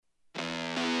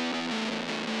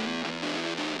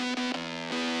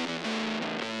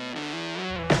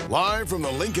Live from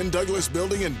the Lincoln Douglas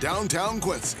Building in downtown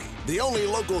Quincy, the only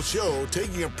local show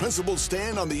taking a principled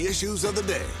stand on the issues of the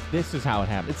day. This is how it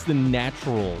happens. It's the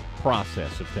natural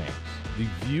process of things. The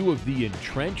view of the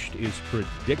entrenched is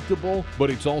predictable, but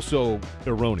it's also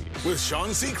erroneous. With Sean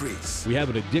Seacrest. We have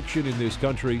an addiction in this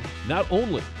country, not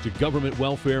only to government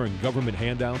welfare and government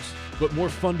handouts, but more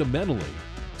fundamentally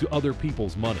to other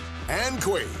people's money. And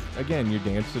Quaid. Again, you're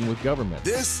dancing with government.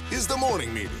 This is the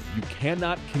morning meeting. You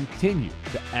cannot continue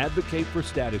to advocate for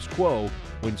status quo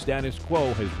when status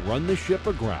quo has run the ship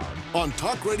aground. On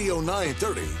Talk Radio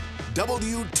 930,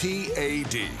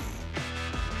 WTAD.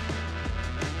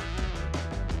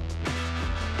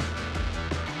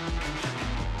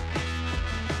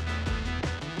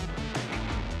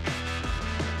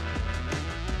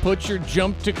 Put your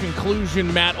jump to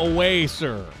conclusion mat away,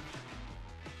 sir.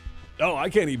 Oh,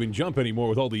 I can't even jump anymore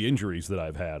with all the injuries that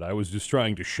I've had. I was just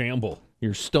trying to shamble.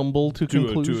 Your stumble to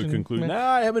conclusion. To a conclusion.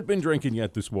 Nah, I haven't been drinking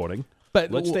yet this morning.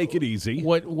 But let's take it easy.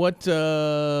 What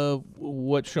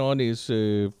Sean is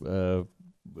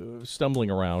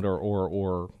stumbling around,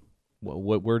 or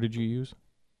what word did you use?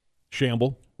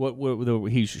 Shamble. What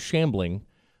he's shambling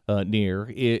near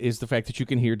is the fact that you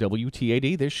can hear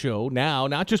WTAD, this show, now,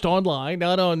 not just online,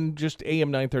 not on just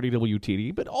AM 930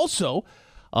 WTAD, but also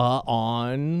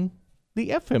on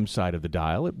the FM side of the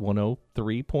dial at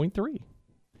 103.3.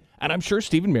 And I'm sure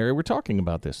Steve and Mary were talking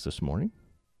about this morning.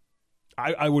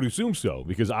 I would assume so,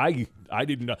 because I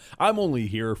didn't know. I'm only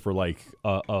here for like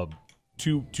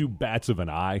two bats of an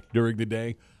eye during the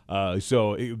day.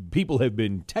 People have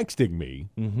been texting me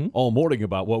all morning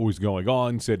about what was going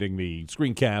on, sending me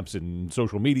screen caps and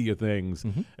social media things.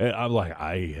 And I'm like,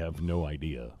 I have no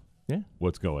idea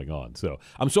what's going on. So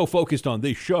I'm so focused on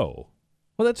this show.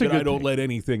 Well, that's a that good I don't thing. let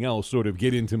anything else sort of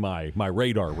get into my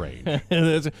radar range.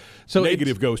 So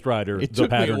negative Ghost Rider, it the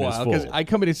took pattern me a is while full. because I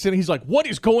come in and sit, and he's like, "What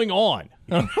is going on?"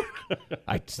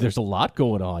 There's a lot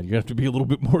going on. You have to be a little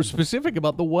bit more specific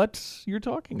about the what you're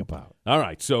talking about. All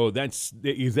right, so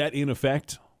is that in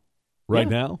effect right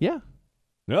now? Yeah.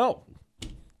 No.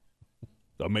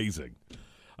 Amazing.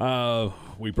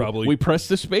 We press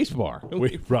the space bar.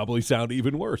 We probably sound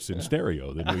even worse in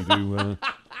stereo than we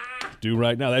do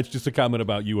right now. That's just a comment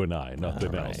about you and I,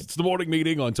 nothing else. It's the morning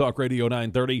meeting on Talk Radio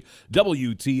 930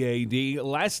 WTAD.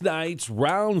 Last night's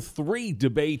round 3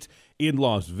 debate in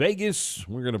Las Vegas.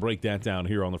 We're going to break that down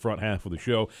here on the front half of the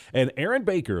show. And Aaron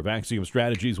Baker of Axiom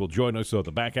Strategies will join us on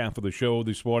the back half of the show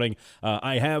this morning.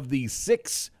 I have the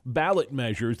 6 ballot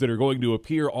measures that are going to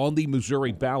appear on the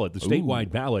Missouri ballot, the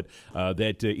statewide ballot,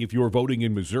 that if you're voting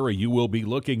in Missouri, you will be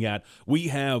looking at. We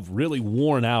have really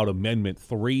worn out Amendment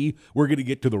 3. We're going to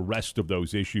get to the rest of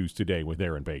those issues today with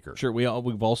Aaron Baker. Sure. We've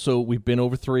been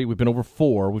over 3. We've been over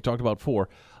 4. We've talked about 4.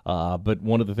 But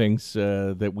one of the things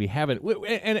that we haven't,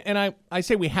 and I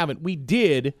say we haven't, we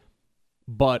did,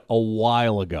 but a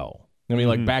while ago. I mean,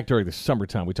 like back during the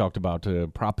summertime, we talked about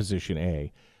Proposition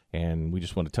A, and we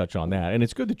just want to touch on that. And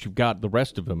it's good that you've got the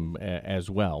rest of them as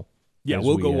well. Yeah,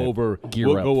 we'll go over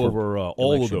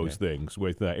all of those things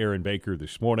with Aaron Baker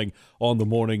this morning on the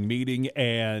morning meeting.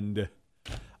 And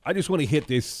I just want to hit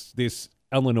this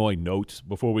Illinois note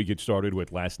before we get started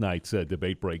with last night's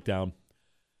debate breakdown.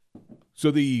 So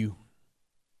the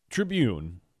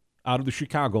Tribune out of the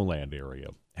Chicagoland area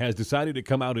has decided to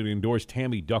come out and endorse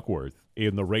Tammy Duckworth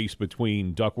in the race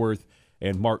between Duckworth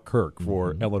and Mark Kirk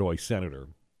for Illinois senator.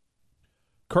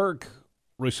 Kirk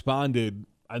responded,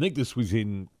 I think this was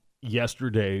in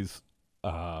yesterday's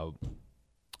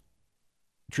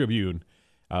Tribune,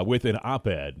 with an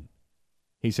op-ed.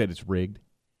 He said it's rigged.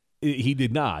 He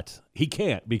did not. He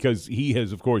can't, because he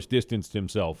has, of course, distanced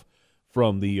himself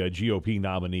from the GOP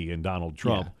nominee and Donald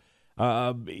Trump.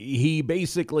 Yeah. He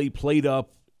basically played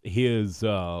up his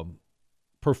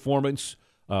performance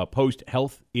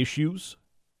post-health issues.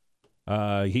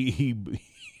 He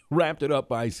wrapped it up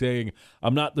by saying,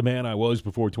 I'm not the man I was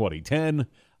before 2010.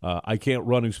 I can't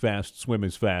run as fast, swim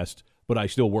as fast, but I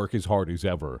still work as hard as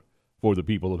ever for the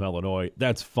people of Illinois.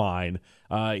 That's fine.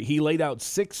 He laid out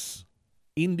 6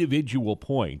 individual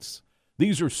points.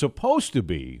 These are supposed to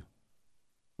be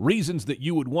reasons that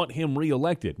you would want him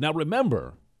reelected. Now,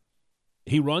 remember,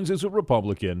 he runs as a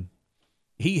Republican.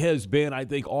 He has been, I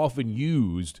think, often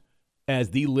used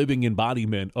as the living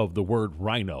embodiment of the word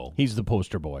rhino. He's the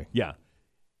poster boy. Yeah.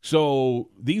 So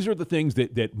these are the things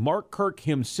that Mark Kirk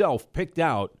himself picked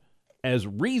out as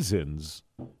reasons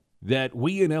that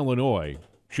we in Illinois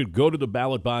should go to the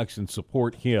ballot box and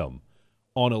support him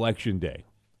on Election Day.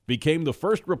 Became the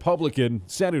first Republican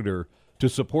senator to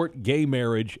support gay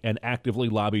marriage and actively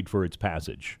lobbied for its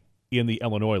passage in the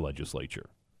Illinois legislature.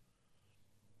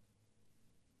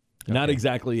 Not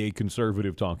exactly a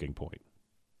conservative talking point.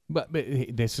 But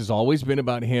this has always been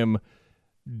about him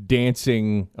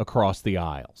dancing across the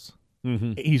aisles.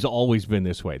 Mm-hmm. He's always been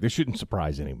this way. This shouldn't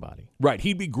surprise anybody. Right.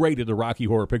 He'd be great at the Rocky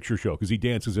Horror Picture Show because he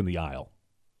dances in the aisle.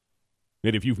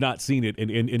 And if you've not seen it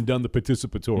and done the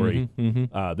participatory,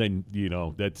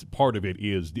 then, that's part of it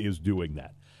is doing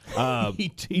that.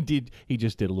 He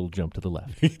just did a little jump to the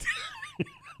left.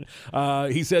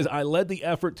 He says, I led the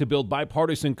effort to build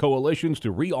bipartisan coalitions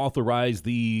to reauthorize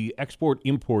the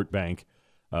Export-Import Bank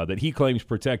that he claims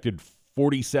protected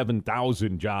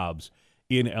 47,000 jobs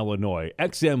in Illinois.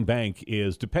 XM Bank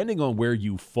is, depending on where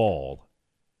you fall,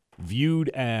 viewed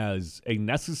as a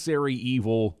necessary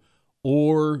evil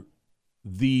or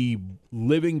the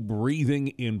living,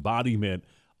 breathing embodiment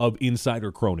of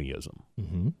insider cronyism.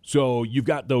 Mm-hmm. So you've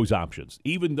got those options.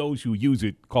 Even those who use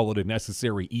it call it a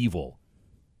necessary evil.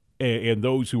 And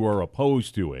those who are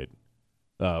opposed to it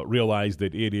realize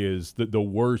that it is the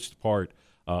worst part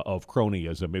of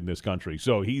cronyism in this country.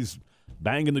 So he's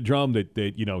banging the drum that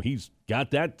he's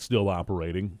got that still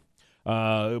operating.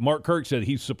 Mark Kirk said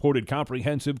he's supported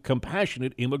comprehensive,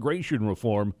 compassionate immigration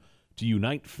reform to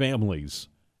unite families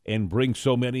and bring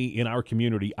so many in our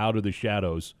community out of the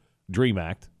shadows. Dream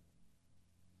Act.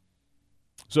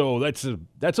 So that's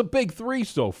a big three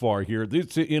so far here.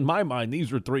 In my mind,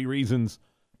 these are three reasons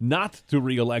not to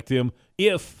reelect him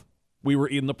if we were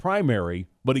in the primary.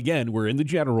 But again, we're in the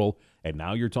general, and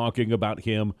now you're talking about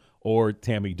him or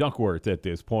Tammy Duckworth at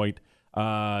this point.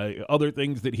 Other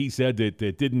things that he said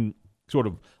that didn't sort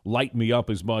of light me up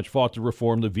as much: fought to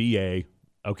reform the VA.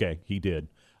 Okay, he did.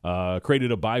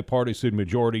 Created a bipartisan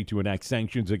majority to enact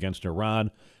sanctions against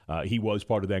Iran. He was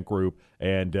part of that group,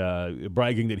 and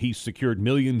bragging that he secured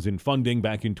millions in funding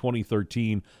back in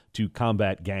 2013 to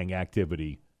combat gang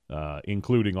activity,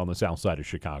 including on the south side of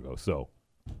Chicago. So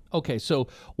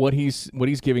what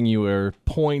he's giving you are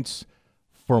points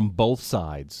from both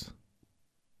sides,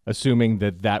 assuming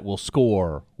that will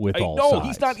score with all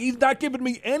sides. No, he's not giving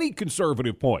me any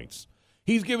conservative points.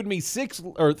 He's given me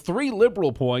 3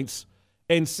 liberal points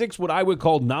and 6 what I would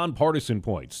call nonpartisan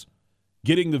points.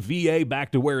 Getting the VA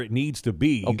back to where it needs to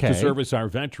be to service our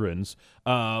veterans,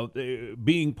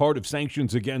 being part of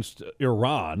sanctions against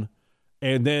Iran,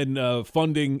 and then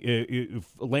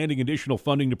landing additional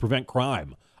funding to prevent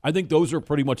crime. I think those are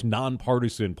pretty much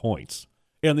nonpartisan points.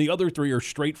 And the other 3 are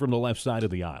straight from the left side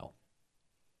of the aisle.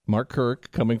 Mark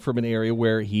Kirk, coming from an area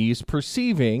where he's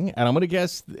perceiving, and I'm going to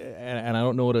guess, and I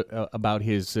don't know about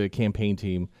his campaign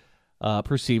team,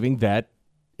 perceiving that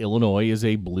Illinois is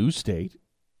a blue state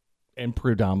and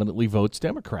predominantly votes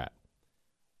Democrat.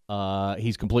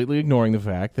 He's completely ignoring the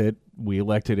fact that we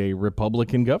elected a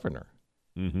Republican governor.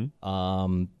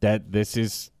 Mm-hmm. That this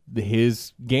is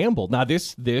his gamble. Now,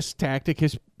 this tactic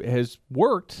has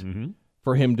worked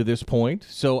for him to this point.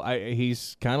 So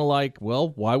he's kind of like, well,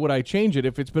 why would I change it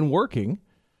if it's been working?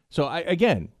 So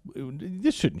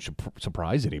this shouldn't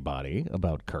surprise anybody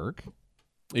about Kirk.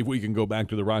 If we can go back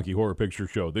to the Rocky Horror Picture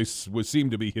Show, this would seem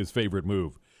to be his favorite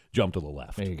move. Jump to the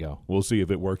left. There you go. We'll see if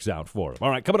it works out for him. All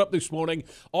right, coming up this morning,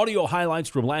 audio highlights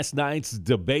from last night's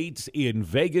debate in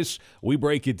Vegas. We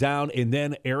break it down, and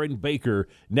then Aaron Baker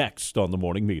next on the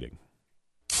morning meeting.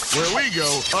 Where we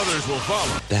go, others will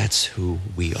follow. That's who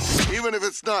we are. Even if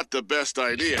it's not the best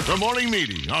idea. The morning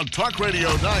meeting on Talk Radio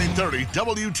 930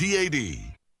 WTAD.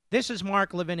 This is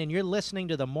Mark Levin, and you're listening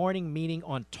to the morning meeting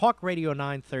on Talk Radio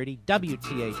 930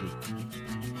 WTAD.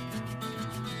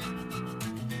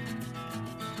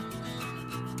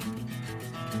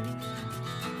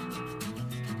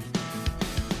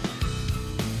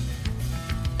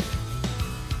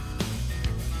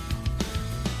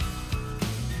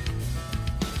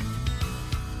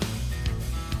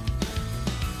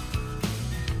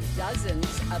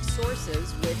 Dozens of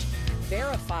sources which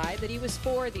verify that he was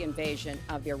for the invasion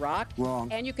of Iraq.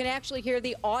 Wrong. And you can actually hear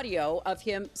the audio of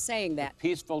him saying that.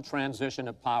 Peaceful transition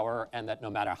of power, and that no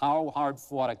matter how hard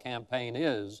fought a campaign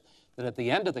is, that at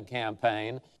the end of the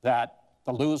campaign, that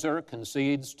the loser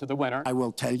concedes to the winner. I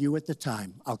will tell you at the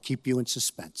time. I'll keep you in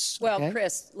suspense. Well, okay?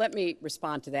 Chris, let me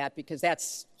respond to that because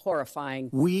that's horrifying.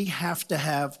 We have to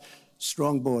have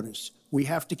strong borders. We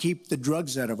have to keep the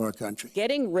drugs out of our country.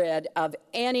 Getting rid of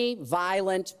any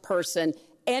violent person,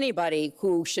 anybody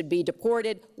who should be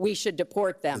deported, we should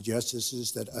deport them. The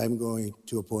justices that I'm going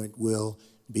to appoint will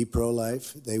be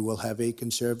pro-life. They will have a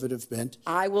conservative bent.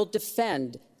 I will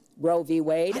defend Roe v.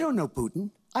 Wade. I don't know Putin.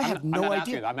 I have no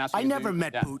idea. I never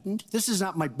met Putin. This is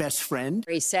not my best friend.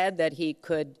 He said that he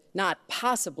could not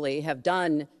possibly have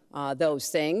done those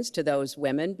things to those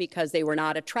women because they were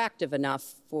not attractive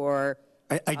enough for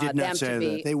I did not say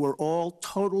that. They were all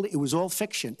it was all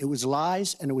fiction. It was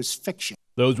lies and it was fiction.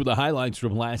 Those were the highlights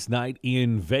from last night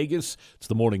in Vegas. It's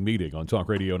the morning meeting on Talk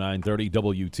Radio 930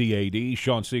 WTAD.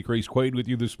 Sean Seacrest Quaid with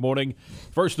you this morning.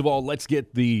 First of all, let's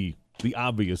get the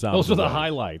obvious out. Those of are the the way.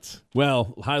 highlights.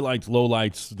 Well, highlights,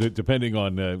 lowlights, depending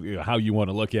on how you want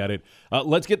to look at it.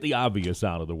 Let's get the obvious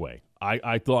out of the way.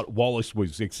 I thought Wallace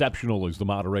was exceptional as the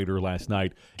moderator last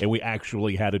night, and we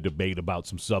actually had a debate about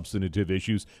some substantive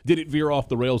issues. Did it veer off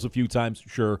the rails a few times?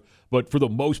 Sure. But for the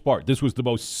most part, this was the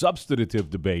most substantive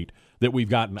debate that we've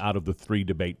gotten out of the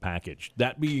 3-debate package.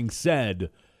 That being said,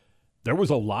 there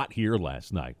was a lot here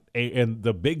last night. And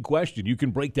the big question, you can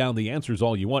break down the answers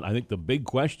all you want. I think the big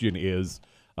question is,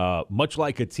 much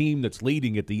like a team that's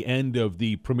leading at the end of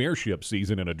the premiership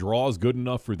season and a draw is good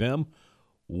enough for them,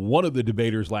 one of the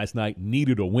debaters last night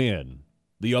needed a win.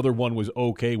 The other one was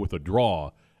okay with a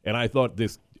draw. And I thought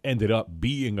this ended up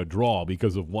being a draw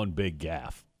because of one big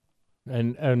gaffe.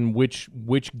 And which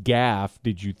gaffe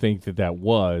did you think that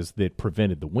was that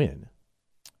prevented the win?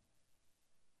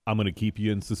 I'm going to keep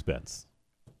you in suspense.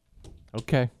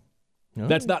 Okay.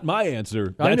 That's not my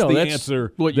answer. I That's know, the that's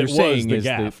answer. what you're that saying was is the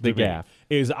gaffe. the gaffe.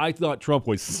 Is I thought Trump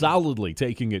was solidly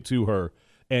taking it to her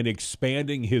and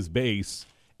expanding his base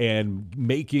and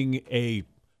making a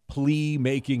plea,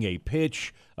 making a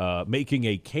pitch, making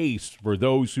a case for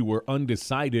those who were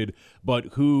undecided but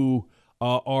who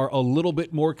are a little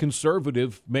bit more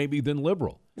conservative maybe than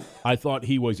liberal. I thought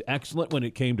he was excellent when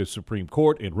it came to Supreme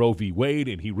Court and Roe v. Wade,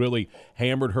 and he really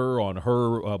hammered her on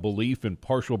her belief in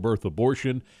partial birth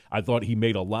abortion. I thought he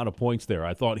made a lot of points there.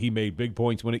 I thought he made big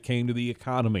points when it came to the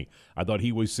economy. I thought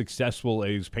he was successful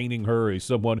as painting her as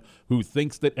someone who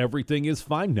thinks that everything is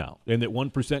fine now and that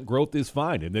 1% growth is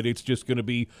fine and that it's just going to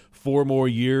be 4 more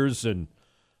years and,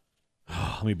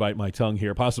 let me bite my tongue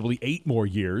here, possibly 8 more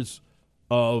years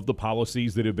of the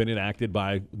policies that have been enacted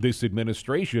by this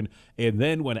administration. And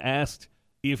then when asked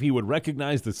if he would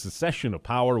recognize the secession of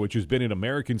power, which has been an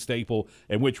American staple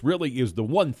and which really is the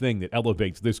one thing that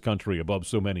elevates this country above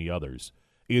so many others,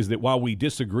 is that while we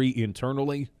disagree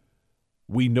internally,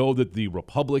 we know that the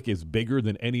republic is bigger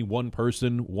than any one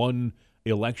person, one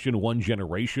election, one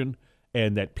generation,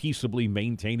 and that peaceably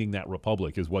maintaining that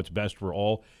republic is what's best for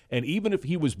all. And even if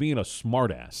he was being a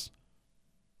smartass,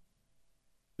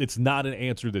 it's not an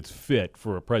answer that's fit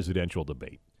for a presidential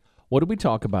debate. What did we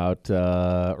talk about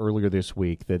earlier this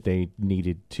week that they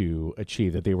needed to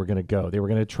achieve, that they were going to go? They were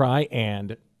going to try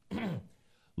and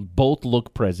both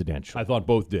look presidential. I thought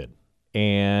both did.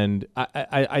 And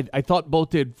I thought both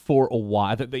did for a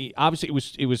while. Obviously,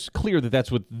 it was clear that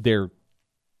that's what their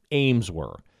aims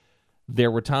were. There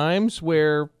were times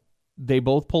where they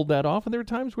both pulled that off, and there were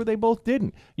times where they both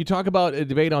didn't. You talk about a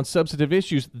debate on substantive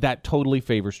issues, that totally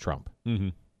favors Trump. Mm-hmm.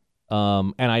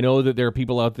 And I know that there are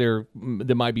people out there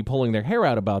that might be pulling their hair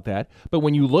out about that. But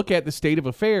when you look at the state of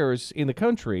affairs in the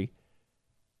country,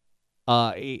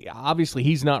 obviously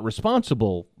he's not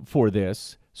responsible for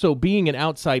this. So being an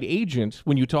outside agent,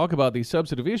 when you talk about these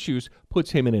substantive issues,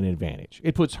 puts him in an advantage.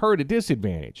 It puts her at a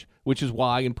disadvantage, which is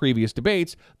why in previous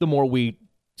debates, the more we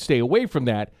stay away from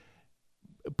that,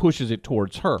 pushes it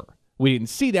towards her. We didn't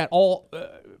see that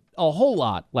a whole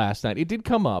lot last night. It did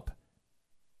come up.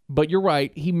 But you're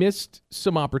right, he missed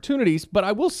some opportunities. But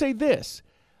I will say this,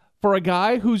 for a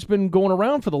guy who's been going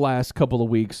around for the last couple of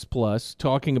weeks plus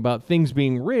talking about things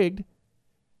being rigged,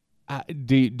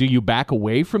 do you back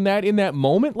away from that in that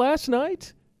moment last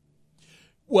night?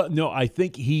 Well, no, I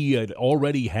think he had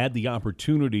already had the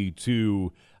opportunity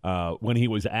to, when he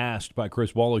was asked by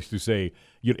Chris Wallace to say,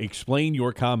 explain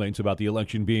your comments about the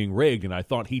election being rigged, and I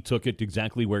thought he took it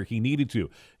exactly where he needed to.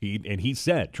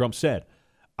 Trump said,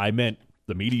 I meant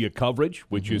the media coverage,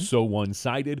 which is so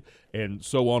one-sided, and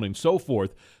so on and so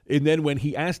forth. And then when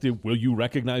he asked him, will you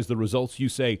recognize the results, you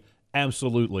say,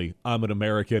 absolutely, I'm an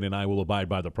American and I will abide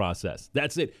by the process.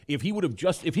 That's it. If he would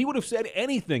have said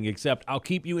anything except I'll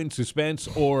keep you in suspense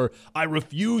or I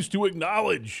refuse to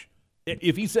acknowledge,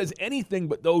 if he says anything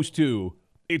but those two,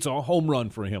 it's a home run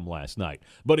for him last night.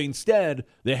 But instead,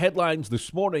 the headlines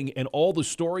this morning and all the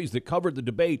stories that covered the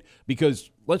debate,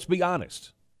 because let's be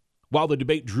honest, while the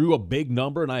debate drew a big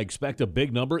number, and I expect a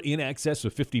big number, in excess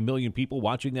of 50 million people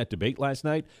watching that debate last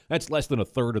night, that's less than a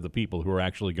third of the people who are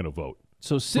actually going to vote.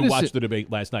 So who watched the debate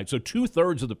last night. So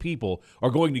 2/3 of the people are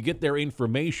going to get their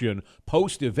information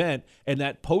post-event, and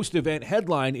that post-event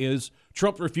headline is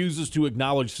Trump refuses to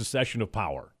acknowledge secession of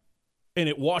power. And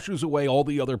it washes away all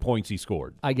the other points he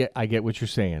scored. I get what you're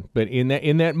saying. But in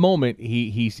that moment,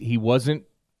 he wasn't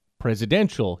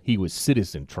presidential, he was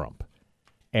citizen Trump.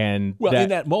 And in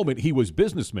that moment, he was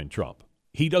businessman Trump.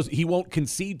 He won't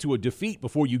concede to a defeat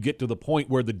before you get to the point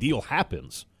where the deal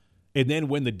happens. And then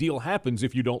when the deal happens,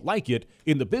 if you don't like it,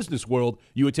 in the business world,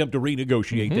 you attempt to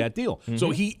renegotiate that deal.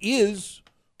 So he is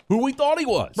who we thought he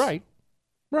was.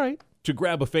 Right. To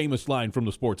grab a famous line from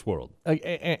the sports world.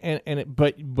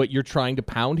 But you're trying to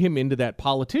pound him into that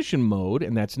politician mode,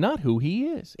 and that's not who he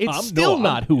is. It's still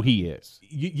not who he is.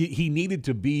 He needed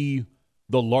to be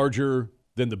the larger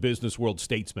than the business world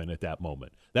statesman at that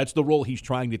moment. That's the role he's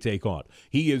trying to take on.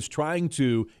 He is trying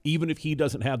to, even if he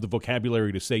doesn't have the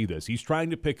vocabulary to say this, he's trying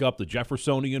to pick up the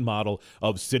Jeffersonian model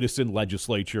of citizen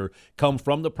legislature, come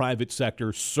from the private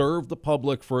sector, serve the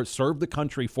public, serve the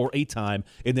country for a time,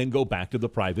 and then go back to the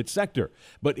private sector.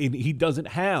 But he doesn't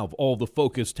have all the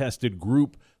focus-tested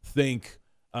group think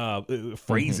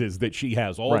phrases that she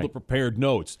has, all the prepared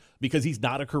notes, because he's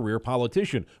not a career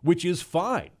politician, which is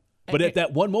fine. But at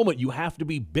that one moment, you have to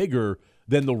be bigger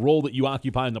than the role that you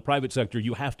occupy in the private sector.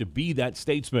 You have to be that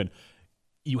statesman.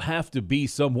 You have to be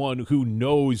someone who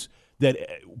knows that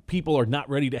people are not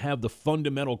ready to have the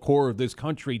fundamental core of this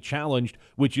country challenged,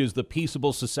 which is the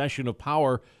peaceable secession of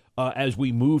power as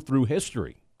we move through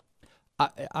history.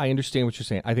 I understand what you're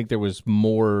saying. I think there was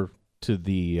more to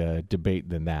the debate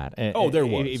than that. There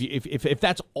was. If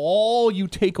that's all you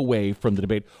take away from the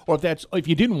debate, or if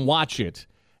you didn't watch it,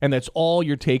 and that's all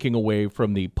you're taking away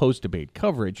from the post-debate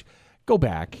coverage, go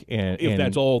back and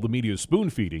that's all the media is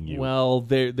spoon-feeding you. Well,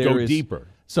 there go is deeper.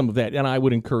 Some of that, and I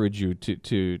would encourage you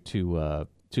to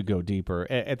go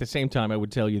deeper. At the same time, I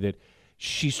would tell you that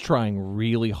she's trying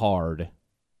really hard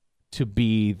to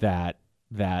be that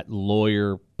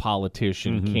lawyer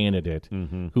politician candidate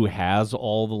who has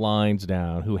all the lines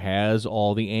down, who has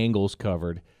all the angles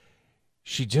covered.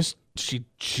 She just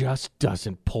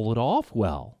doesn't pull it off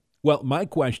well. Well, my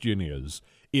question is,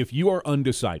 if you are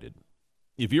undecided,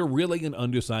 if you're really an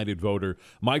undecided voter,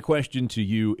 my question to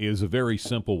you is a very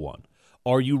simple one.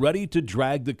 Are you ready to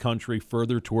drag the country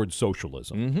further towards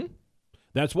socialism?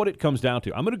 That's what it comes down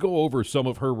to. I'm going to go over some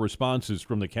of her responses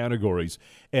from the categories,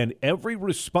 and every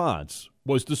response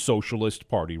was the Socialist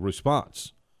Party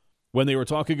response. When they were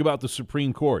talking about the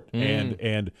Supreme Court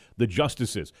and the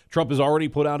justices, Trump has already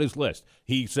put out his list.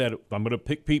 He said, I'm going to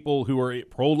pick people who are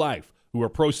pro-life, who are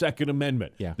pro-Second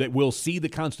Amendment, that will see the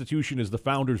Constitution as the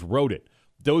founders wrote it.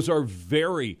 Those are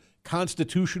very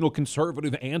constitutional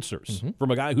conservative answers from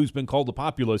a guy who's been called a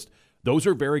populist. Those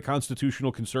are very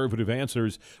constitutional conservative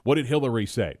answers. What did Hillary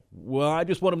say? Well, I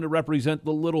just want him to represent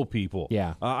the little people.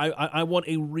 Yeah. I want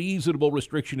a reasonable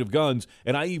restriction of guns.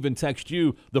 And I even text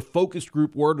you, the focus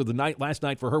group word of the night last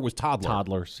night for her was toddler.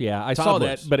 Toddlers, yeah. I saw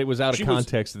that, but it was out of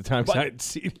context at the time.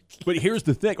 But here's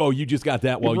the thing. Oh, you just got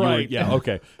that while you were, yeah,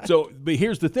 okay. But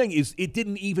here's the thing is it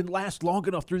didn't even last long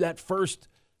enough through that first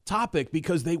topic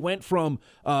because they went from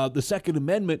the Second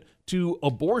Amendment to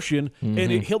abortion,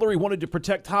 and Hillary wanted to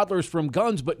protect toddlers from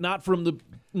guns, but not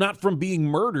from being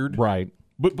murdered, right?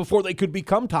 But before they could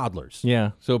become toddlers.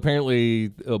 Yeah. So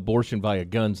apparently, abortion via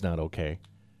gun's not okay.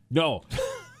 No.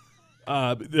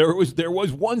 There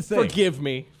was one thing. Forgive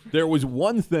me. There was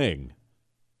one thing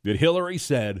that Hillary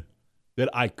said that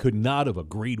I could not have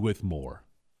agreed with more.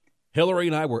 Hillary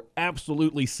and I were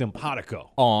absolutely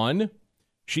simpatico on.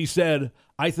 She said,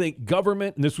 I think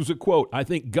government, and this was a quote, I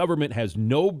think government has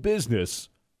no business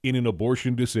in an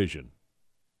abortion decision.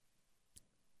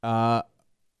 I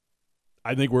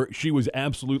think she was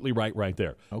absolutely right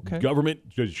there. Okay. Government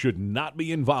should not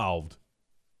be involved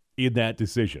in that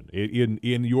decision.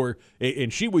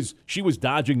 And she was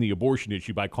dodging the abortion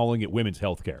issue by calling it women's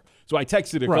health care. So I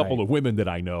texted a couple of women that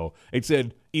I know and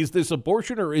said, is this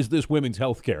abortion or is this women's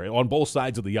health care on both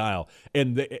sides of the aisle?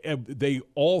 And they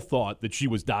all thought that she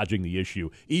was dodging the issue,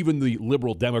 even the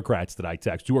liberal Democrats that I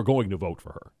text who are going to vote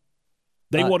for her.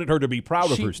 They wanted her to be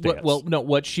proud of her stance. Well, no,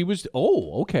 what she was –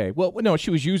 okay. Well, no,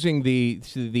 she was using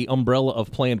the umbrella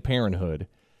of Planned Parenthood.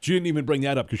 She didn't even bring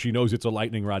that up because she knows it's a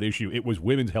lightning rod issue. It was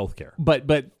women's health care. But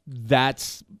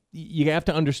that's – you have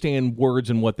to understand words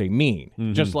and what they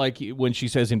mean. Just like when she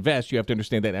says invest, you have to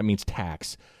understand that means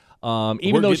tax.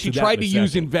 Even though she tried to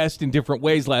use invest in different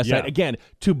ways last night, again,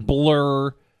 to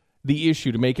blur the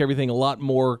issue, to make everything a lot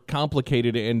more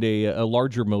complicated and a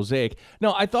larger mosaic.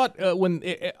 No, I thought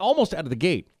almost out of the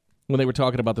gate, when they were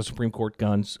talking about the Supreme Court,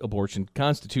 guns, abortion,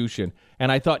 Constitution,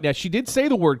 and I thought, now she did say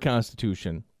the word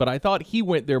Constitution, but I thought he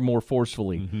went there more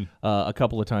forcefully a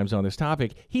couple of times on this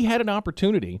topic. He had an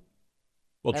opportunity.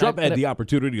 Well, Trump had the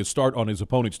opportunity to start on his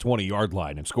opponent's 20-yard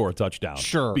line and score a touchdown.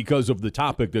 Sure. Because of the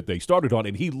topic that they started on,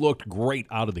 and he looked great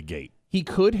out of the gate. He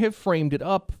could have framed it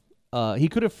up. He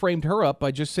could have framed her up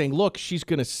by just saying, look, she's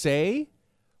going to say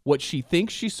what she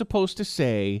thinks she's supposed to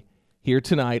say. here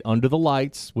tonight under the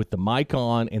lights with the mic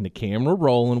on and the camera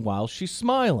rolling while she's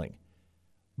smiling.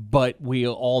 But we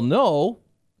all know,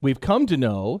 we've come to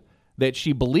know, that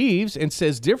she believes and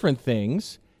says different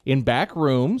things in back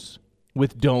rooms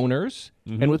with donors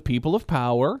and with people of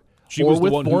power, or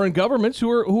with foreign governments who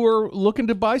are looking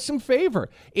to buy some favor.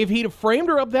 If he'd have framed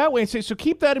her up that way and say, so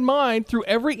keep that in mind through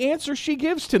every answer she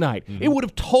gives tonight, it would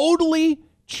have totally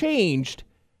changed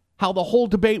how the whole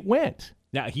debate went.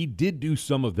 Now, he did do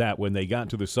some of that when they got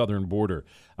to the southern border,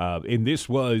 and this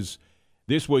was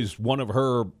one of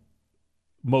her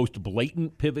most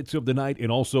blatant pivots of the night,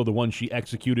 and also the one she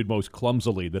executed most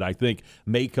clumsily that I think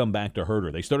may come back to hurt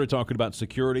her. They started talking about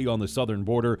security on the southern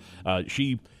border.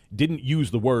 She didn't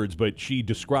use the words, but she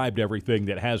described everything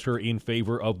that has her in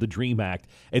favor of the DREAM Act.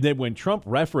 And then when Trump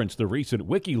referenced the recent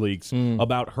WikiLeaks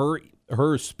about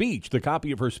her speech, the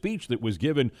copy of her speech that was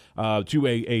given to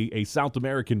a South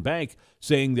American bank,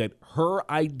 saying that her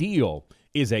ideal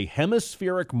is a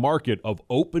hemispheric market of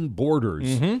open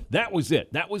borders. That was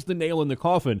it. That was the nail in the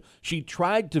coffin. She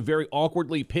tried to very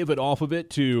awkwardly pivot off of it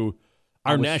to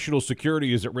our national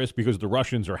security is at risk because the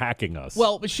Russians are hacking us.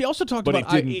 Well, but she also talked about...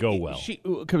 But it didn't go well.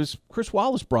 Because Chris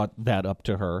Wallace brought that up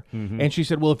to her, and she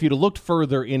said, well, if you'd have looked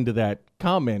further into that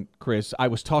comment, Chris, I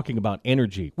was talking about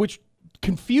energy, which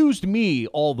confused me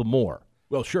all the more.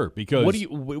 Well, sure, because...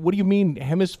 What do you mean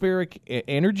hemispheric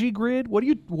energy grid?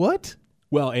 What?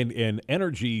 Well, and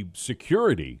energy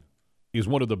security is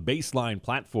one of the baseline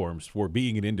platforms for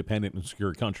being an independent and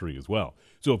secure country as well.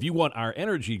 So if you want our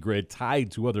energy grid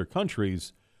tied to other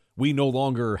countries, we no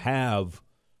longer have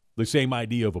the same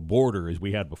idea of a border as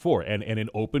we had before. And an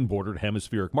open bordered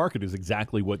hemispheric market is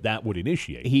exactly what that would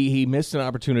initiate. He missed an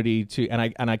opportunity to,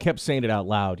 and I kept saying it out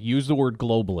loud, use the word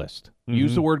globalist.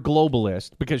 Use the word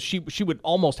globalist, because she would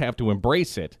almost have to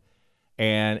embrace it.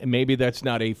 And maybe that's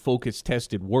not a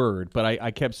focus-tested word, but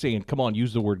I kept saying, come on,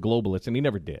 use the word globalist, and he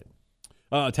never did.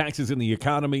 Taxes in the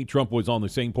economy. Trump was on the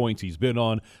same points he's been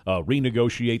on.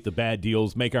 Renegotiate the bad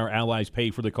deals, make our allies pay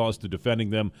for the cost of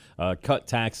defending them, cut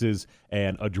taxes,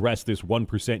 and address this 1%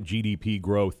 GDP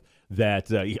growth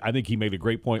that I think he made a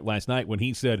great point last night when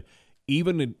he said,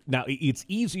 now, it's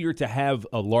easier to have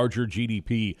a larger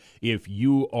GDP if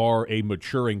you are a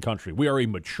maturing country. We are a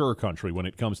mature country when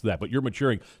it comes to that, but you're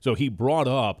maturing. So he brought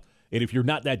up, and if you're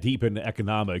not that deep into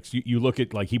economics, you look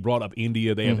at, like he brought up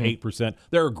India, they have 8%.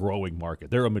 They're a growing market.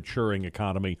 They're a maturing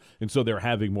economy, and so they're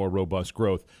having more robust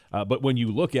growth. But when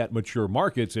you look at mature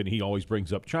markets, and he always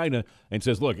brings up China and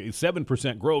says, look,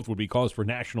 7% growth would be cause for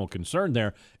national concern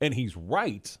there, and he's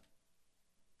right.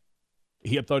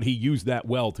 I thought he used that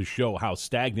well to show how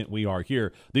stagnant we are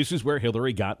here. This is where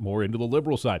Hillary got more into the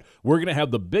liberal side. We're going to have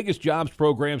the biggest jobs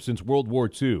program since World War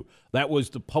II. That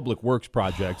was the public works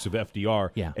projects of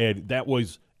FDR, and that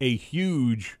was a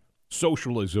huge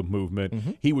socialism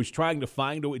movement. He was trying to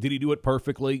find a way. Did he do it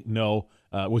perfectly? No.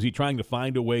 Was he trying to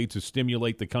find a way to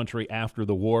stimulate the country after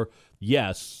the war?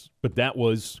 Yes, but that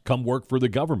was come work for the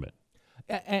government.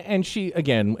 And she,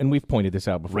 again, and we've pointed this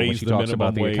out before, when she talks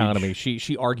about the economy,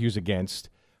 she argues against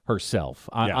herself.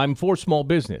 I'm for small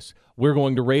business. We're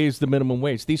going to raise the minimum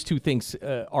wage. These two things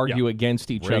argue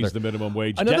against each other. Raise the minimum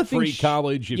wage. Debt-free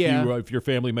college if your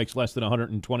family makes less than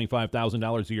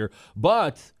 $125,000 a year.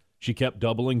 But she kept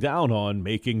doubling down on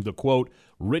making the, quote,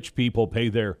 rich people pay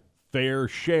their fair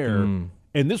share.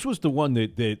 And this was the one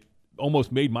that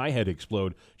almost made my head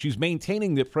explode. She's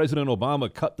maintaining that President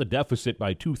Obama cut the deficit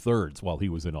by 2/3 while he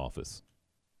was in office.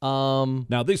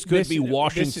 Now, this could be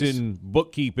Washington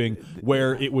bookkeeping,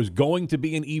 where it was going to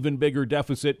be an even bigger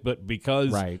deficit, but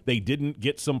because they didn't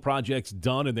get some projects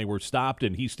done and they were stopped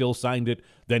and he still signed it,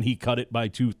 then he cut it by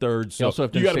 2/3. So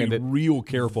you got to be real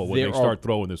careful when they start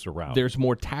throwing this around. There's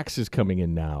more taxes coming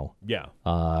in now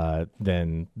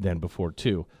than before,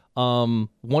 too. One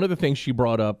of the things she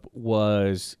brought up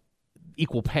was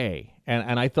equal pay,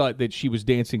 and I thought that she was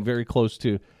dancing very close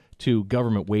to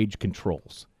government wage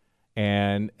controls.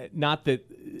 And not that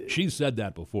she's said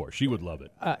that before. She would love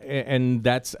it. And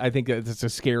I think that's a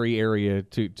scary area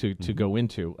to go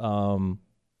into.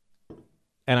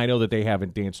 And I know that they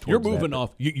haven't danced towards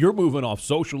You're moving off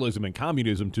socialism and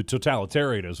communism to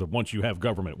totalitarianism once you have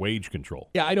government wage control.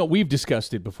 Yeah, I know we've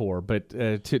discussed it before, but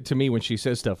to me, when she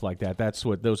says stuff like that,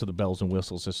 those are the bells and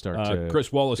whistles that start to.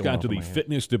 Chris Wallace got to the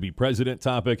fitness to be president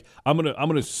topic. I'm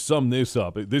gonna sum this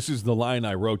up. This is the line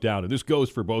I wrote down, and this goes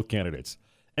for both candidates.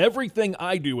 Everything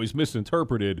I do is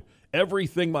misinterpreted.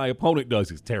 Everything my opponent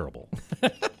does is terrible.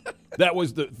 That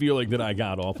was the feeling that I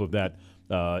got off of that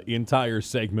entire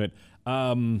segment.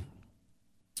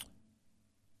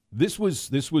 This was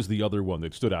the other one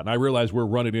that stood out. And I realize we're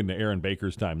running into Aaron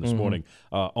Baker's time this morning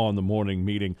on the morning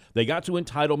meeting. They got to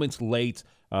entitlements late.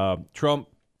 Trump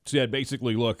said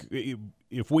basically, look,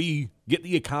 if we get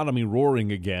the economy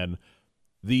roaring again,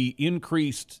 the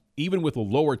increased, even with a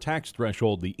lower tax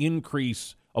threshold, the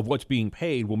increase of what's being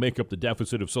paid will make up the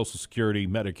deficit of Social Security,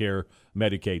 Medicare,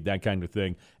 Medicaid, that kind of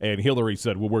thing. And Hillary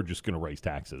said, well, we're just going to raise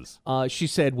taxes. She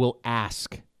said, we'll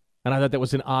ask. And I thought that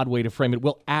was an odd way to frame it.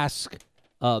 We'll ask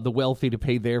the wealthy to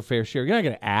pay their fair share. You're not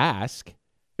going to ask.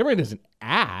 Everyone doesn't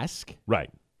ask. Right.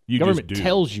 Government just do.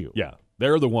 tells you. Yeah.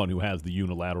 They're the one who has the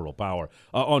unilateral power.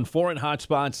 On foreign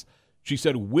hotspots, she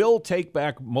said, we'll take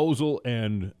back Mosul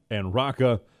and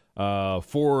Raqqa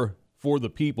for the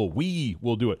people. We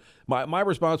will do it. My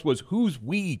response was, who's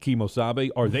we,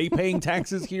 Kimosabe? Are they paying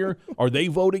taxes here? Are they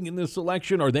voting in this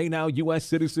election? Are they now U.S.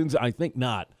 citizens? I think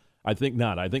not. I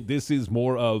think this is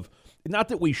more of, not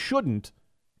that we shouldn't,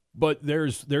 but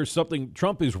there's something,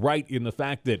 Trump is right in the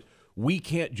fact that we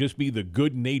can't just be the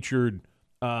good-natured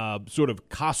sort of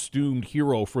costumed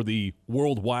hero for the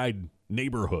worldwide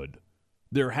neighborhood.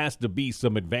 There has to be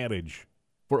some advantage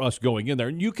for us going in there.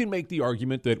 And you can make the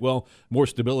argument that, well, more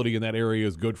stability in that area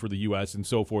is good for the U.S. and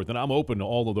so forth. And I'm open to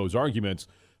all of those arguments.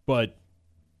 But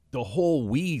the whole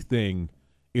we thing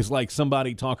is like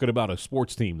somebody talking about a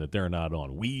sports team that they're not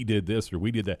on. We did this or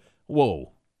we did that.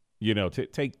 Whoa.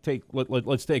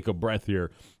 Let's take a breath here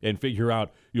and figure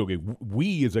out, okay,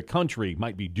 we as a country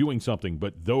might be doing something,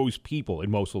 but those people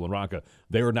in Mosul and Raqqa,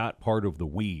 they're not part of the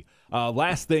we.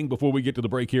 Last thing before we get to the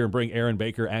break here and bring Aaron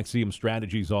Baker, Axiom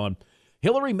Strategies on,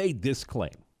 Hillary made this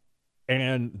claim,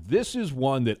 and this is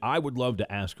one that I would love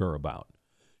to ask her about.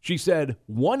 She said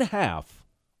 1/2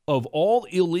 of all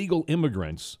illegal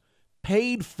immigrants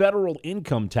paid federal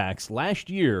income tax last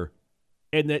year,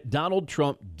 and that Donald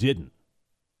Trump didn't.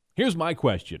 Here's my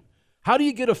question. How do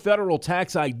you get a federal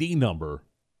tax ID number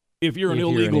if you're an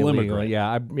illegal immigrant?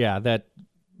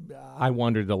 I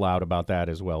wondered aloud about that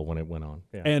as well when it went on.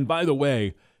 Yeah. And by the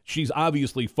way, she's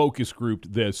obviously focus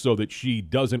grouped this so that she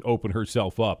doesn't open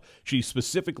herself up. She's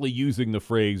specifically using the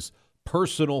phrase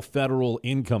personal federal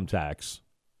income tax.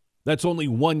 That's only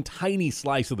one tiny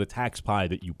slice of the tax pie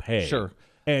that you pay. Sure.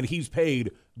 And he's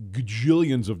paid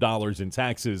gajillions of dollars in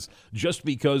taxes just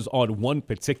because on one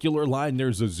particular line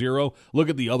there's a zero. Look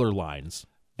at the other lines.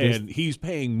 And he's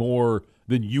paying more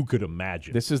than you could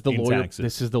imagine. This is the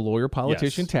lawyer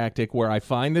politician tactic where I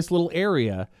find this little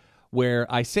area where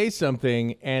I say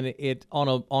something and it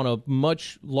on a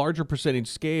much larger percentage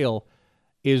scale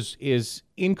is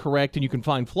incorrect and you can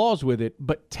find flaws with it,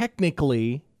 but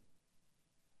technically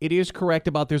it is correct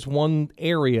about this one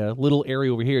little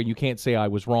area over here, and you can't say I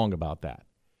was wrong about that.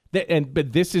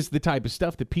 But this is the type of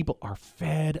stuff that people are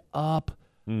fed up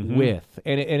with.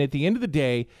 And at the end of the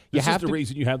day, this is the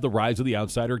reason you have the rise of the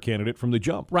outsider candidate from the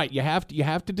jump. Right. You have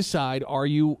to decide, are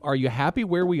you happy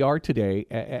where we are today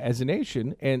as a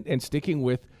nation and sticking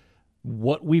with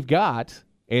what we've got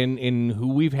and who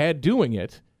we've had doing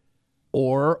it,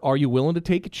 or are you willing to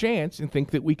take a chance and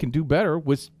think that we can do better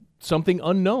with something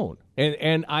unknown?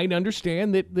 And I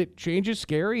understand that change is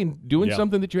scary, and doing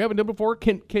something that you haven't done before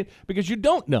can because you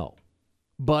don't know.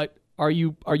 But are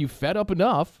you fed up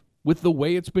enough with the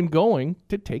way it's been going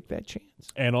to take that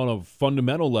chance? And on a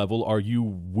fundamental level, are you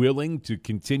willing to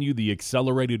continue the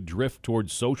accelerated drift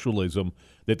towards socialism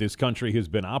that this country has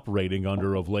been operating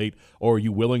under of late, or are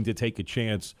you willing to take a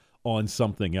chance on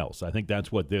something else? I think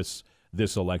that's what this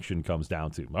election comes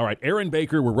down to. All right, Aaron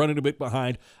Baker, we're running a bit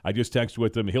behind. I just texted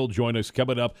with him. He'll join us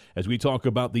coming up as we talk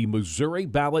about the Missouri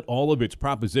ballot, all of its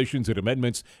propositions and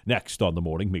amendments, next on the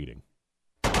morning meeting.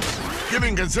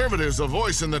 Giving conservatives a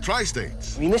voice in the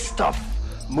tri-states. I mean, this stuff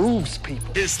moves people.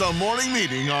 It's the morning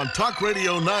meeting on Talk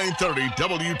Radio 930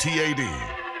 WTAD.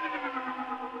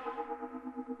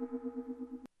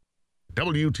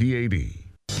 WTAD.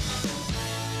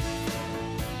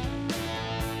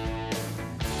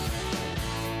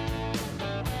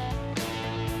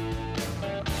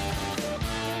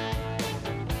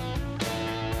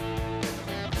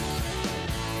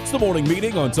 The morning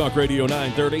meeting on Talk Radio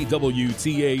 930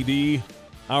 WTAD.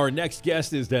 Our next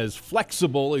guest is as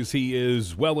flexible as he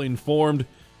is well-informed,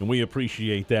 and we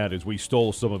appreciate that as we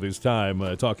stole some of his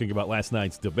time talking about last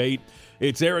night's debate.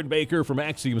 It's Aaron Baker from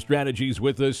Axiom Strategies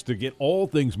with us to get all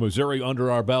things Missouri under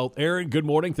our belt. Aaron, good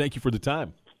morning. Thank you for the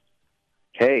time.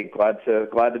 Hey, glad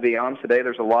to be on today.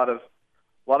 There's a lot of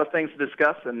things to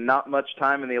discuss and not much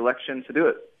time in the election to do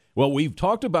it. Well, we've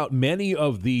talked about many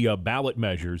of the ballot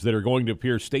measures that are going to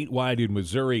appear statewide in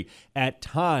Missouri at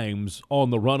times on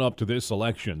the run-up to this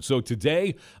election. So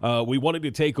today, we wanted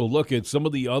to take a look at some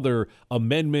of the other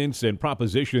amendments and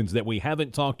propositions that we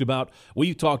haven't talked about.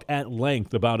 We've talked at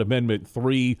length about Amendment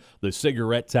 3, the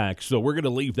cigarette tax, so we're going to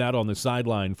leave that on the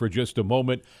sideline for just a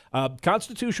moment.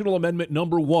 Constitutional Amendment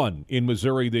number 1 in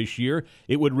Missouri this year,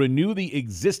 it would renew the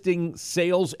existing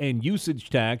sales and usage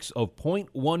tax of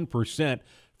 0.1%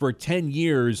 for 10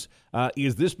 years.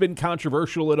 Has this been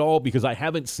controversial at all? Because I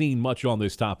haven't seen much on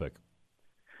this topic.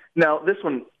 No, this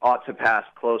one ought to pass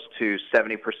close to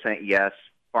 70% yes.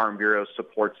 Farm Bureau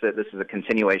supports it. This is a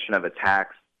continuation of a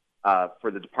tax for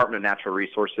the Department of Natural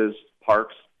Resources,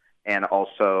 parks, and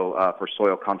also for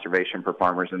soil conservation for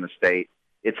farmers in the state.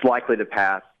 It's likely to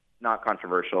pass, not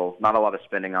controversial, not a lot of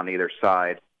spending on either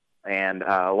side, and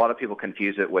a lot of people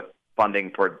confuse it with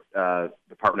funding for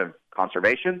Department of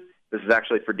Conservation. This is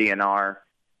actually for DNR,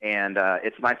 and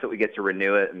it's nice that we get to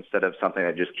renew it instead of something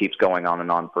that just keeps going on and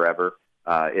on forever.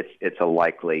 It's a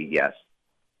likely yes.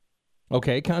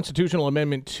 Okay, Constitutional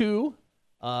Amendment 2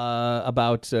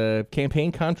 about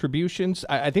campaign contributions.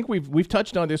 I think we've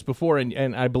touched on this before,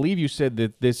 and I believe you said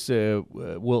that this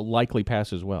will likely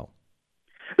pass as well.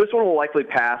 This one will likely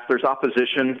pass. There's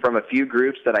opposition from a few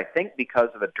groups that I think because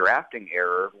of a drafting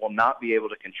error will not be able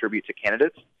to contribute to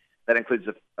candidates. That includes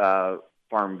the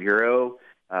Farm Bureau,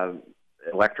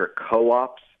 electric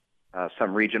co-ops,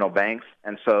 some regional banks,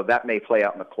 and so that may play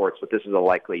out in the courts, but this is a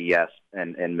likely yes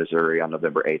in Missouri on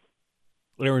November 8th.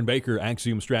 Aaron Baker,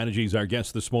 Axiom Strategies, our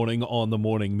guest this morning on the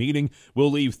morning meeting.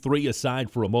 We'll leave 3 aside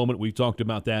for a moment. We've talked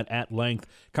about that at length.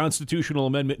 Constitutional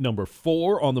Amendment number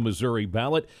 4 on the Missouri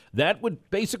ballot. That would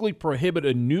basically prohibit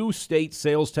a new state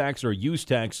sales tax or use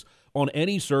tax on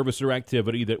any service or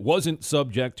activity that wasn't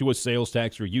subject to a sales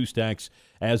tax or use tax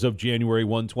as of January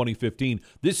 1, 2015.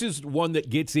 This is one that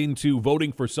gets into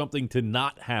voting for something to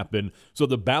not happen, so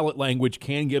the ballot language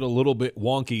can get a little bit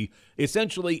wonky.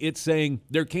 Essentially, it's saying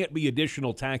there can't be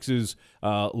additional taxes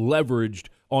leveraged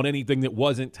on anything that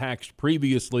wasn't taxed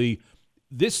previously.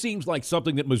 This seems like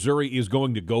something that Missouri is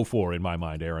going to go for, in my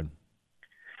mind, Aaron.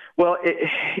 Well,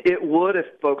 it would if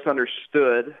folks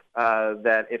understood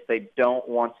that if they don't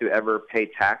want to ever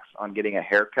pay tax on getting a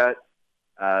haircut,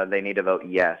 they need to vote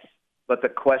yes. But the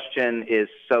question is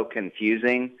so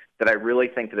confusing that I really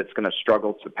think that it's going to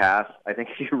struggle to pass. I think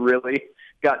if you really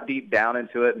got deep down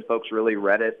into it and folks really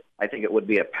read it, I think it would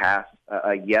be a pass,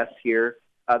 a yes here.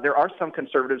 There are some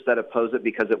conservatives that oppose it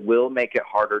because it will make it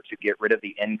harder to get rid of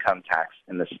the income tax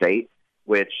in the state,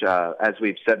 which, as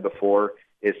we've said before,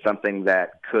 is something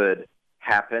that could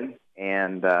happen,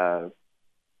 and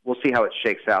we'll see how it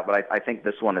shakes out. But I think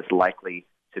this one is likely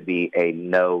to be a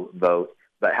no vote,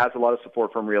 but has a lot of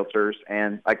support from realtors,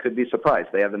 and I could be surprised.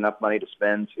 They have enough money to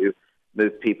spend to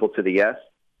move people to the yes,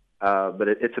 but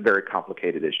it's a very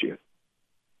complicated issue.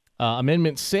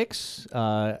 Amendment 6,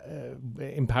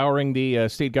 empowering the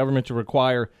state government to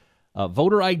require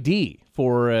voter ID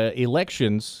for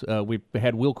elections. We've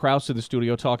had Will Krause in the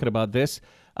studio talking about this.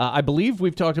 I believe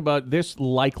we've talked about this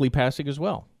likely passing as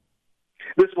well.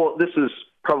 This is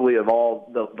probably of all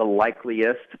the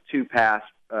likeliest to pass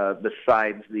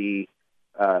besides the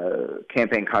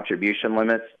campaign contribution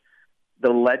limits.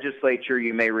 The legislature,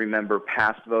 you may remember,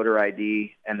 passed voter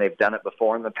ID, and they've done it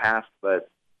before in the past, but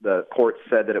the court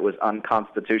said that it was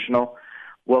unconstitutional.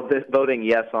 Well, voting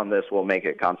yes on this will make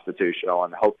it constitutional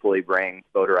and hopefully bring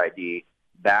voter ID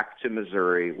back to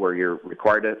Missouri, where you're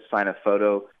required to sign a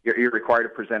photo. You're required to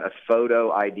present a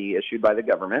photo ID issued by the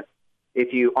government.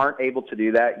 If you aren't able to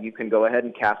do that, you can go ahead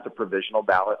and cast a provisional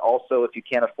ballot. Also, if you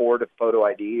can't afford a photo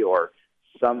ID or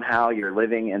somehow you're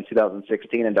living in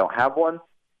 2016 and don't have one,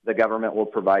 the government will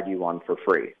provide you one for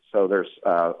free. So there's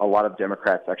a lot of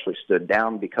Democrats actually stood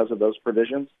down because of those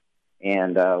provisions,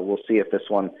 and we'll see if this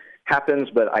one happens,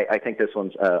 but I think this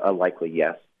one's a likely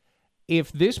yes.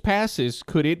 If this passes,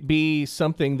 could it be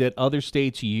something that other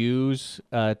states use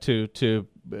to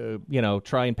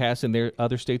try and pass in their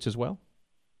other states as well?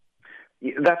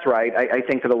 That's right. I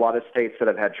think that a lot of states that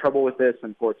have had trouble with this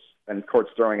and courts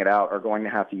throwing it out are going to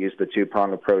have to use the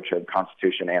two-pronged approach of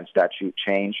constitution and statute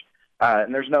change.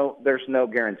 And there's no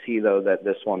guarantee, though, that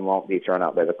this one won't be thrown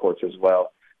out by the courts as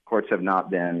well. Courts have not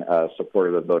been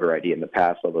supportive of voter ID in the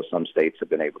past, although some states have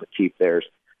been able to keep theirs.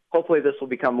 Hopefully this will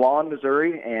become law in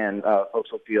Missouri, and folks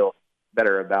will feel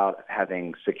better about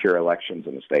having secure elections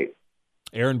in the state.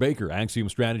 Aaron Baker, Axiom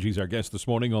Strategies, our guest this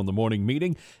morning on the morning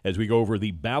meeting as we go over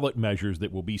the ballot measures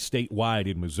that will be statewide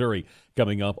in Missouri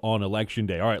coming up on Election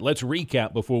Day. All right, let's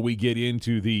recap before we get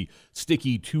into the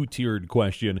sticky two-tiered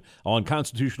question. On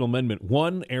Constitutional Amendment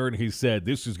 1, Aaron has said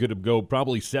this is going to go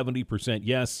probably 70%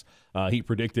 yes. He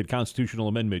predicted Constitutional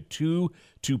Amendment 2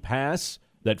 to pass,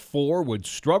 that 4 would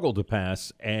struggle to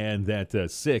pass, and that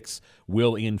 6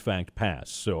 will, in fact, pass.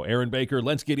 So, Aaron Baker,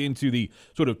 let's get into the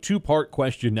sort of two-part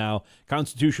question now.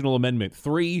 Constitutional Amendment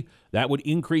 3, that would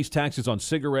increase taxes on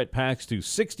cigarette packs to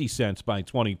 60 cents by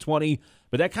 2020,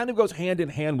 but that kind of goes hand in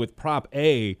hand with Prop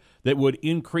A that would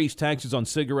increase taxes on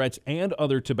cigarettes and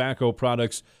other tobacco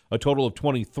products a total of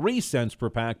 23 cents per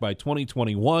pack by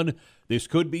 2021. This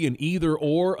could be an either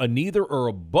or, a neither or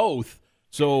a both.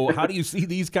 So how do you see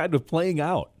these kind of playing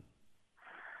out?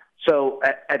 So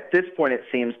at this point, it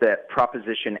seems that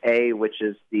Proposition A, which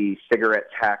is the cigarette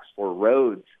tax for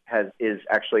roads, is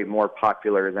actually more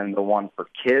popular than the one for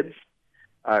kids.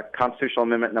 Constitutional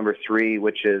Amendment number 3,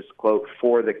 which is, quote,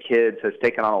 for the kids, has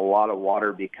taken on a lot of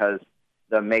water because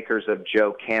the makers of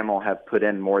Joe Camel have put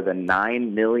in more than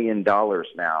 $9 million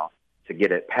now to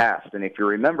get it passed. And if you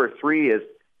remember, 3 is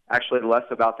actually less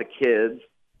about the kids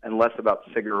and less about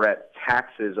cigarette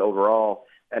taxes overall,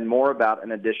 and more about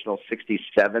an additional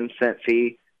 67-cent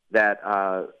fee that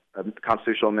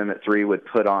Constitutional Amendment 3 would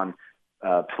put on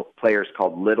players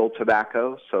called little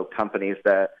tobacco. So companies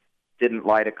that didn't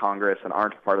lie to Congress and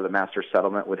aren't part of the master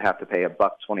settlement would have to pay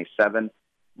 $1.27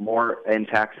 more in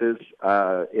taxes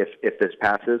if this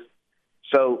passes.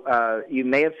 So you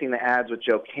may have seen the ads with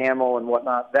Joe Camel and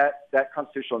whatnot. That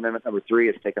Constitutional Amendment number 3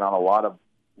 has taken on a lot of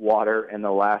water in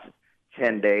the last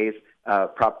 10 days.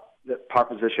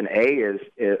 Proposition A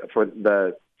is for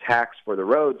the tax for the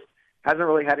roads, hasn't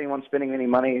really had anyone spending any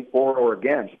money for or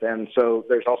against, and so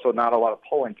there's also not a lot of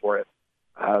polling for it.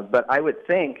 But I would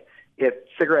think if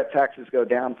cigarette taxes go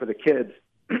down for the kids,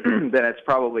 then it's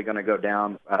probably going to go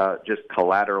down just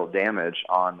collateral damage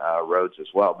on roads as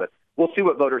well. But we'll see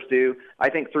what voters do. I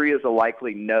think 3 is a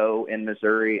likely no in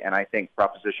Missouri, and I think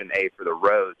Proposition A for the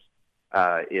roads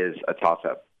is a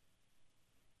toss-up.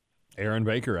 Aaron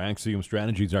Baker, Axiom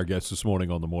Strategies, our guest this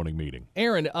morning on the morning meeting.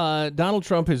 Aaron, Donald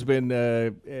Trump has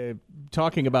been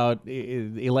talking about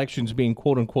elections being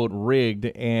quote-unquote rigged,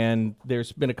 and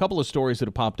there's been a couple of stories that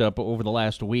have popped up over the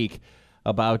last week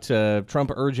about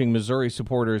Trump urging Missouri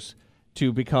supporters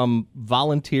to become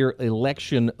volunteer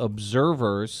election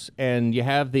observers, and you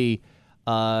have the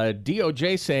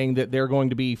DOJ saying that there are going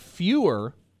to be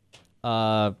fewer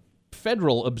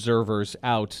federal observers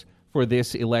out for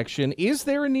this election. Is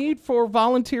there a need for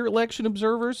volunteer election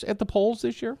observers at the polls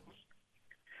this year?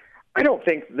 I don't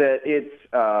think that it's.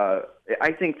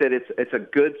 I think that it's a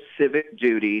good civic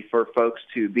duty for folks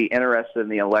to be interested in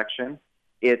the election.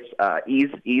 It's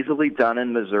easily done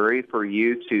in Missouri for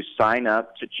you to sign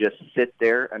up to just sit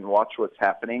there and watch what's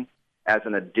happening as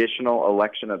an additional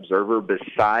election observer,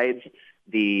 besides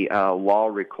the law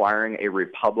requiring a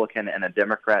Republican and a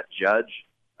Democrat judge.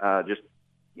 Just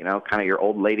kind of your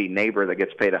old lady neighbor that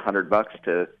gets paid $100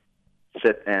 to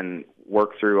sit and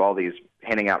work through all these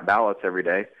handing out ballots every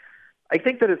day. I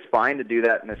think that it's fine to do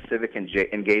that in a civic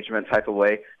engagement type of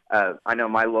way. I know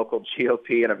my local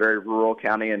GOP in a very rural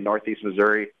county in northeast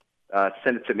Missouri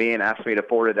sent it to me and asked me to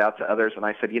forward it out to others. And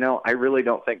I said, I really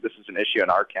don't think this is an issue in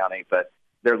our county, but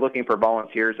they're looking for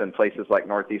volunteers in places like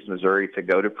northeast Missouri to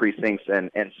go to precincts in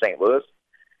St. Louis.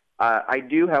 I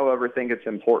do, however, think it's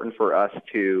important for us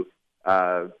to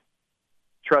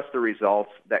trust the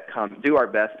results that come, do our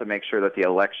best to make sure that the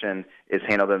election is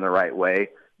handled in the right way,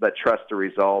 but trust the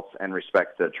results and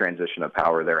respect the transition of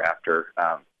power thereafter,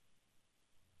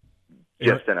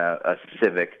 just in a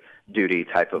civic duty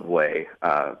type of way.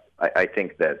 I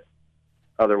think that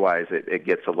otherwise it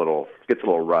gets a little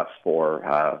rough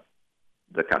for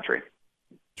the country.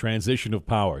 Transition of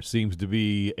power seems to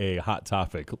be a hot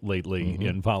topic lately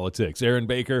in politics. Aaron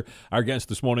Baker, our guest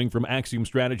this morning from Axiom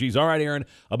Strategies. All right, Aaron,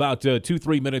 about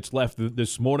 2-3 minutes left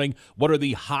this morning. What are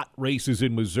the hot races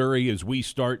in Missouri as we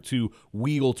start to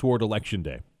wheel toward Election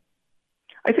Day?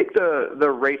 I think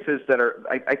the races that are,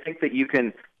 I think that you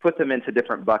can put them into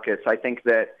different buckets. I think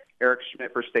that Eric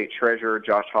Schmidt for state treasurer,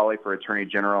 Josh Hawley for attorney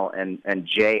general, and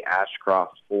Jay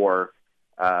Ashcroft for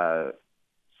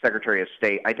Secretary of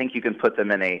State, I think you can put them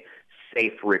in a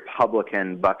safe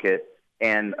Republican bucket.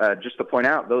 And just to point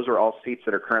out, those are all seats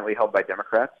that are currently held by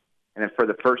Democrats. And then for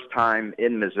the first time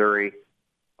in Missouri,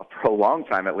 for a long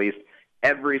time at least,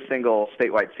 every single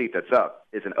statewide seat that's up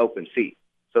is an open seat.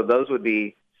 So those would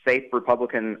be safe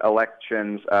Republican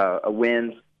elections,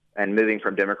 wins, and moving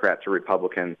from Democrat to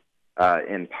Republican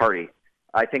in party.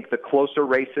 I think the closer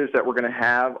races that we're going to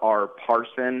have are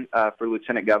Parson for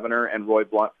lieutenant governor and Roy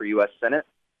Blunt for U.S. Senate.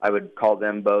 I would call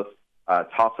them both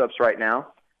toss-ups right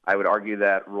now. I would argue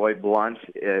that Roy Blunt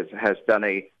has done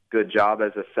a good job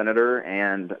as a senator,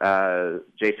 and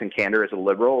Jason Kander is a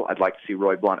liberal. I'd like to see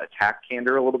Roy Blunt attack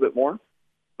Kander a little bit more.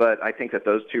 But I think that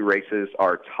those two races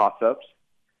are toss-ups.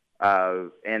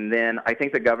 And then I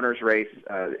think the governor's race,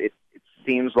 it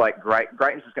seems like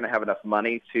Greitens is going to have enough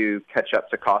money to catch up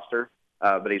to Koster,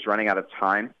 but he's running out of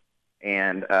time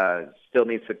and still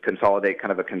needs to consolidate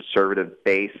kind of a conservative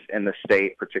base in the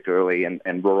state, particularly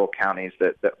in rural counties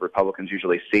that Republicans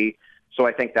usually see. So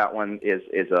I think that one is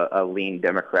a lean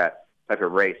Democrat type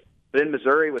of race. But in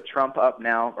Missouri, with Trump up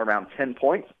now around 10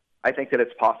 points, I think that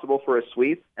it's possible for a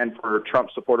sweep and for Trump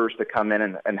supporters to come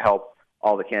in and help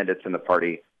all the candidates in the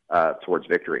party towards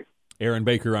victory. Aaron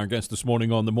Baker, our guest this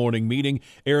morning on The Morning Meeting.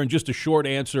 Aaron, just a short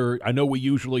answer. I know we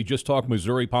usually just talk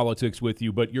Missouri politics with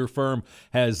you, but your firm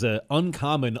has an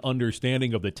uncommon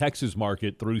understanding of the Texas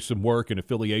market through some work and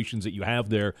affiliations that you have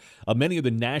there. Many of the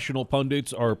national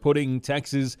pundits are putting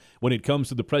Texas, when it comes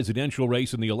to the presidential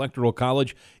race in the Electoral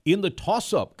College, in the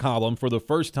toss-up column for the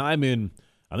first time in,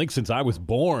 I think, since I was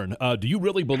born. Do you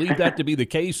really believe that to be the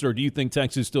case, or do you think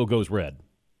Texas still goes red?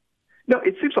 No,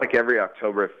 it seems like every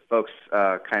October, if folks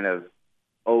kind of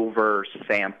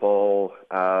oversample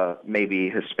maybe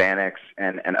Hispanics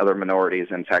and other minorities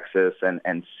in Texas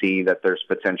and see that there's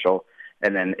potential,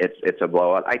 and then it's a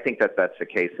blowout. I think that that's the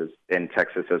case in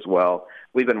Texas as well.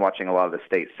 We've been watching a lot of the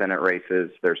state Senate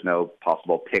races. There's no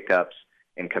possible pickups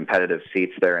in competitive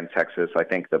seats there in Texas. I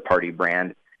think the party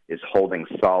brand is holding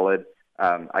solid.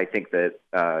 I think that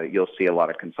you'll see a lot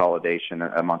of consolidation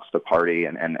amongst the party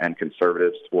and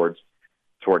conservatives towards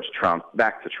Trump,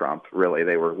 back to Trump, really.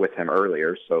 They were with him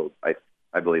earlier, so I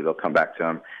believe they'll come back to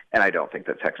him. And I don't think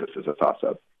that Texas is a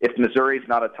toss-up. If Missouri's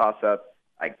not a toss-up,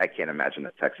 I can't imagine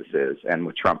that Texas is. And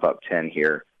with Trump up 10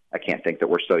 here, I can't think that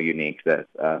we're so unique that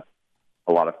a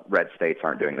lot of red states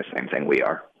aren't doing the same thing we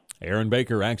are. Aaron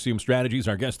Baker, Axiom Strategies,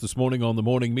 our guest this morning on The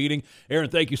Morning Meeting.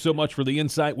 Aaron, thank you so much for the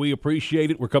insight. We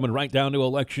appreciate it. We're coming right down to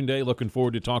Election Day. Looking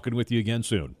forward to talking with you again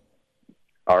soon.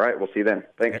 All right, we'll see you then.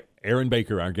 Thanks. Aaron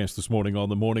Baker, our guest this morning on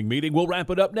The Morning Meeting. We'll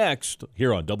wrap it up next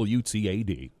here on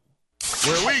WTAD.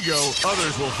 Where we go,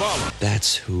 others will follow.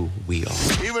 That's who we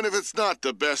are. Even if it's not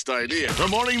the best idea. The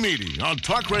Morning Meeting on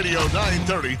Talk Radio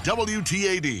 930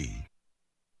 WTAD.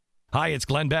 Hi, it's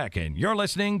Glenn Beck, and you're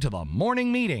listening to The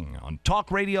Morning Meeting on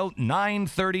Talk Radio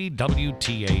 930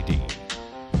 WTAD.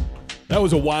 That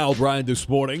was a wild ride this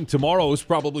morning. Tomorrow is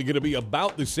probably going to be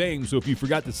about the same, so if you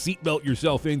forgot to seatbelt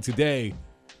yourself in today,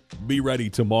 be ready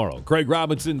tomorrow. Craig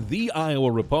Robinson, the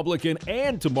Iowa Republican,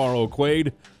 and tomorrow,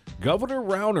 Quaid, Governor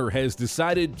Rauner has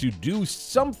decided to do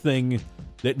something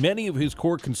that many of his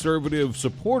core conservative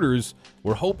supporters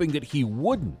were hoping that he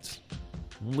wouldn't.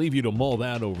 We'll leave you to mull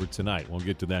that over tonight. We'll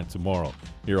get to that tomorrow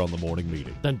here on The Morning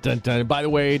Meeting. Dun, dun, dun. By the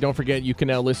way, don't forget you can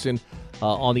now listen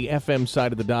on the FM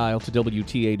side of the dial to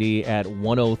WTAD at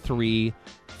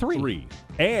 103.3.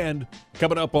 And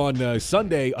coming up on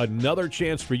Sunday, another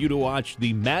chance for you to watch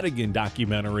the Madigan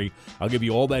documentary. I'll give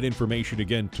you all that information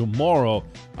again tomorrow.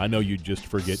 I know you just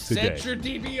forget today. Set your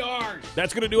DVRs.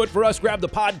 That's going to do it for us. Grab the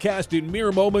podcast in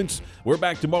mere moments. We're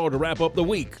back tomorrow to wrap up the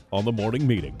week on The Morning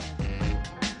Meeting.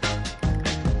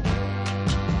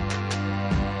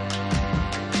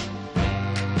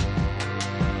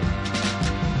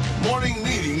 Morning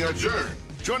Meeting adjourned.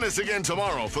 Join us again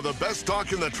tomorrow for the best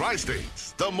talk in the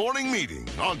tri-states. The Morning Meeting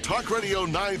on Talk Radio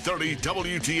 930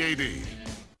 WTAD.